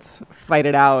candidates fight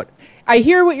it out, I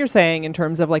hear what you're saying in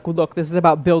terms of like, look, this is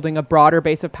about building a broader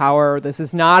base of power. This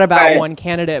is not about one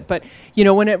candidate. But,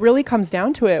 when it really comes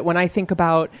down to it, when I think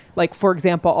about, like, for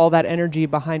example, all that energy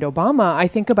behind Obama, I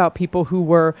think about people who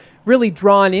were really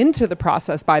drawn into the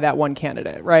process by that one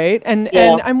candidate, right? And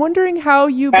I'm wondering how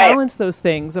you balance those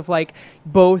things of like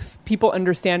both people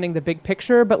understanding the big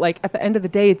picture, but like at the end of the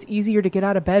day, it's easier to get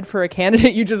out of bed for a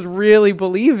candidate you just really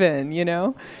believe in,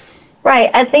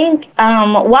 Right. I think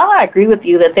while I agree with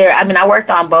you that I worked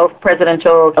on both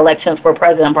presidential elections for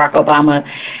President Barack Obama,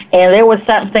 and there was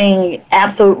something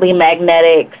absolutely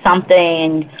magnetic,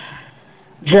 something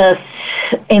just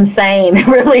insane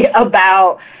really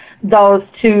about those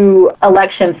two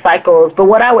election cycles. But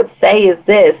what I would say is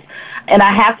this, and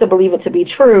I have to believe it to be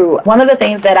true. One of the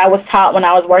things that I was taught when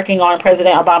I was working on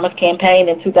President Obama's campaign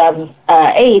in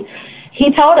 2008, he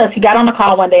told us, he got on the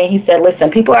call one day and he said,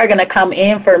 listen, people are going to come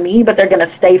in for me, but they're going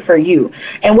to stay for you.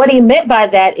 And what he meant by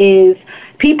that is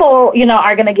people,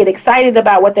 are going to get excited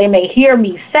about what they may hear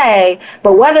me say,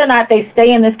 but whether or not they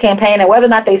stay in this campaign and whether or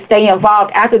not they stay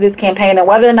involved after this campaign and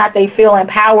whether or not they feel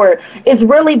empowered is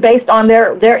really based on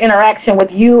their interaction with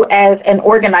you as an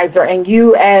organizer and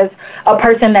you as a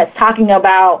person that's talking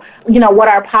about, what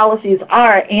our policies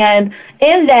are. And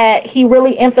in that, he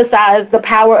really emphasized the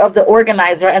power of the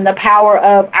organizer and the power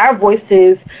of our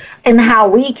voices and how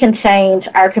we can change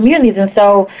our communities. And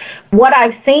so what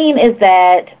I've seen is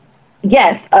that,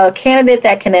 yes, a candidate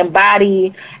that can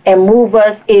embody and move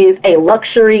us is a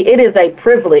luxury. It is a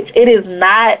privilege. It is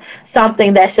not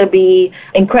something that should be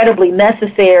incredibly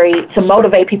necessary to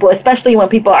motivate people, especially when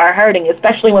people are hurting,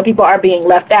 especially when people are being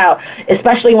left out,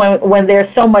 especially when there's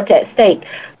so much at stake.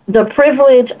 The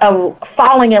privilege of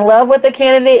falling in love with a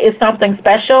candidate is something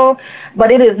special, but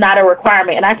it is not a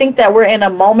requirement. And I think that we're in a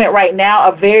moment right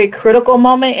now, a very critical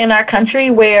moment in our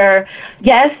country where,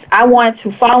 yes, I want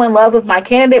to fall in love with my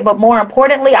candidate, but more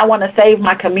importantly, I want to save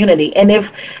my community. And if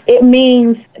it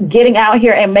means getting out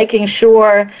here and making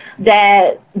sure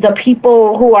that the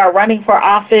people who are running for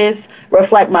office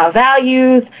reflect my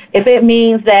values, if it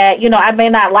means that, you know, I may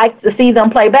not like to see them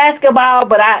play basketball,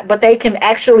 but they can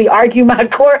actually argue my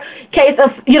court case,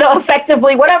 you know,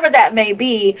 effectively, whatever that may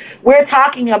be, we're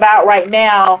talking about right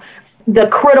now the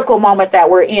critical moment that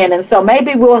we're in. And so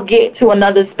maybe we'll get to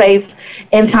another space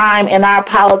in time in our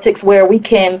politics where we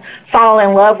can fall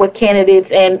in love with candidates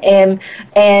and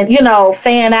you know,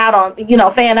 fan out on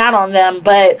them.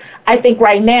 But I think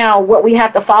right now what we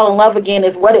have to fall in love again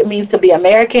is what it means to be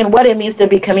American, what it means to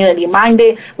be community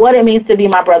minded, what it means to be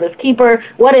my brother's keeper,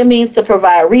 what it means to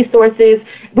provide resources.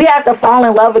 We have to fall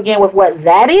in love again with what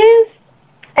that is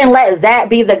and let that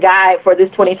be the guide for this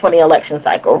 2020 election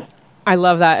cycle. I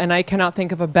love that, and I cannot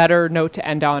think of a better note to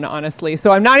end on, honestly.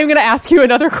 So I'm not even going to ask you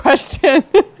another question.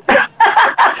 I'm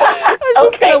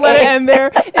just going to let it end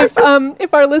there.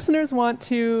 If our listeners want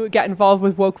to get involved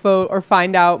with Woke Vote or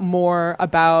find out more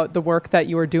about the work that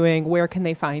you are doing, where can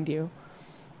they find you?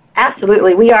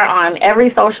 Absolutely. We are on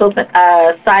every social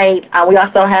site. We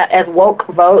also have as Woke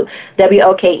Vote,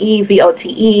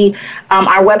 WOKEVOTE.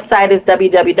 Our website is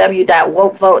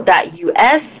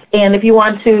www.wokevote.us. And if you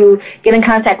want to get in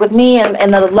contact with me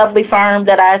and the lovely firm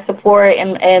that I support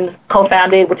and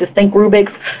co-founded, which is Think Rubix,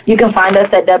 you can find us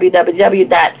at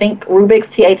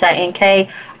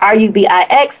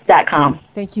www.thinkrubix.com.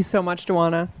 Thank you so much,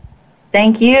 Dawana.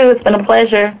 Thank you. It's been a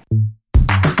pleasure.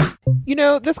 You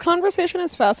know, this conversation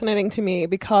is fascinating to me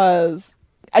because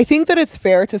I think that it's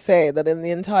fair to say that in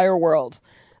the entire world,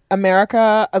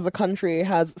 America as a country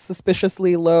has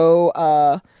suspiciously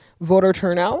low voter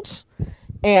turnout.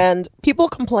 And people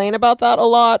complain about that a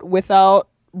lot without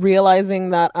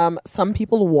realizing that some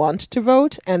people want to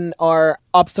vote and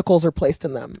obstacles are placed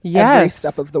in them every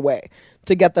step of the way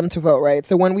to get them to vote, right?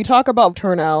 So when we talk about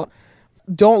turnout,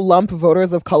 don't lump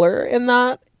voters of color in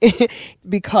that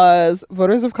because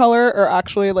voters of color are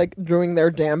actually like doing their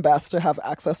damn best to have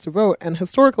access to vote and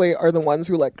historically are the ones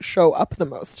who like show up the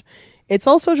most. It's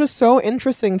also just so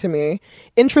interesting to me.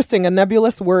 Interesting, a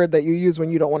nebulous word that you use when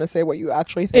you don't want to say what you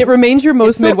actually think. It remains your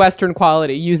most Midwestern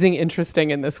quality, using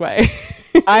interesting in this way.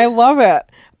 I love it.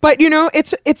 But, you know,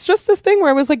 it's just this thing where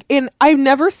I was like, I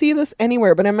never see this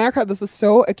anywhere, but in America, this is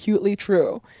so acutely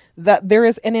true, that there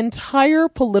is an entire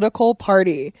political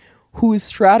party whose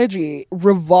strategy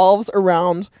revolves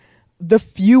around the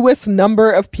fewest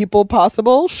number of people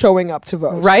possible showing up to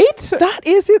vote. Right? That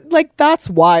is it. Like, that's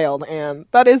wild, Anne.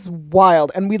 That is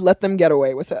wild. And we let them get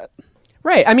away with it.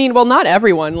 Right. I mean, well, not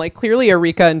everyone. Like, clearly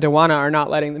Erika and Dawana are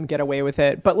not letting them get away with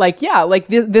it. But, like, yeah, like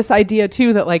this idea,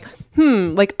 too, that, like,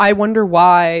 like, I wonder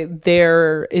why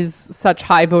there is such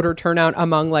high voter turnout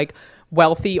among, like,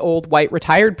 wealthy old white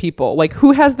retired people. Like,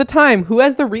 who has the time, who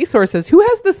has the resources, who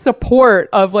has the support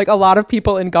of like a lot of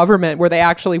people in government where they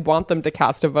actually want them to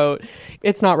cast a vote?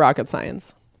 It's not rocket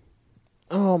science.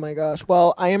 Oh my gosh.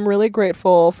 Well, I am really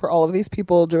grateful for all of these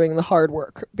people doing the hard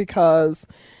work because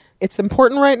it's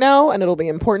important right now and it'll be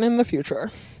important in the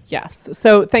future. Yes.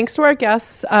 So thanks to our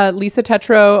guests, Lisa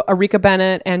Tetreault, Erika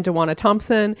Bennett, and Dawana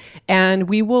Thompson. And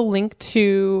we will link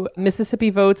to Mississippi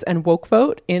Votes and Woke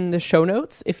Vote in the show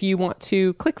notes if you want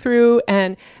to click through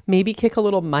and maybe kick a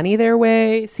little money their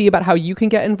way, see about how you can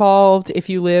get involved if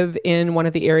you live in one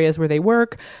of the areas where they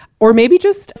work, or maybe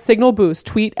just signal boost,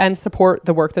 tweet and support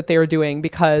the work that they are doing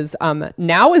because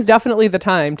now is definitely the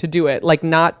time to do it, like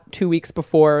not 2 weeks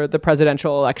before the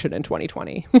presidential election in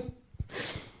 2020.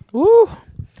 Woo!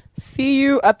 See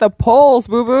you at the polls,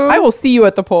 boo-boo. I will see you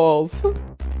at the polls.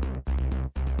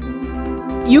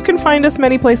 You can find us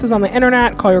many places on the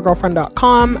internet,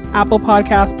 callyourgirlfriend.com, Apple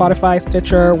Podcasts, Spotify,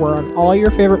 Stitcher. We're on all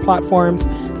your favorite platforms.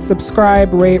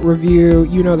 Subscribe, rate, review,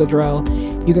 you know the drill.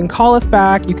 You can call us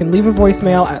back. You can leave a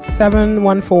voicemail at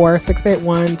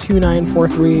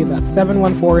 714-681-2943. That's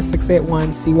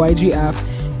 714-681-CYGF.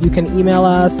 You can email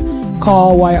us,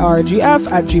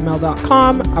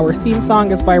 callyrgf@gmail.com. Our theme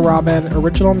song is by Robin.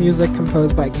 Original music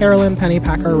composed by Carolyn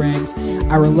Pennypacker Riggs.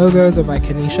 Our logos are by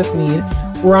Kanisha Sneed.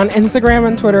 We're on Instagram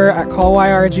and Twitter at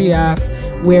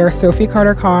callyrgf, where Sophie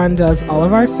Carter-Kahn does all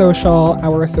of our social.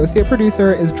 Our associate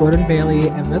producer is Jordan Bailey,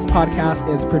 and this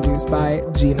podcast is produced by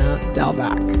Gina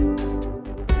Delvac.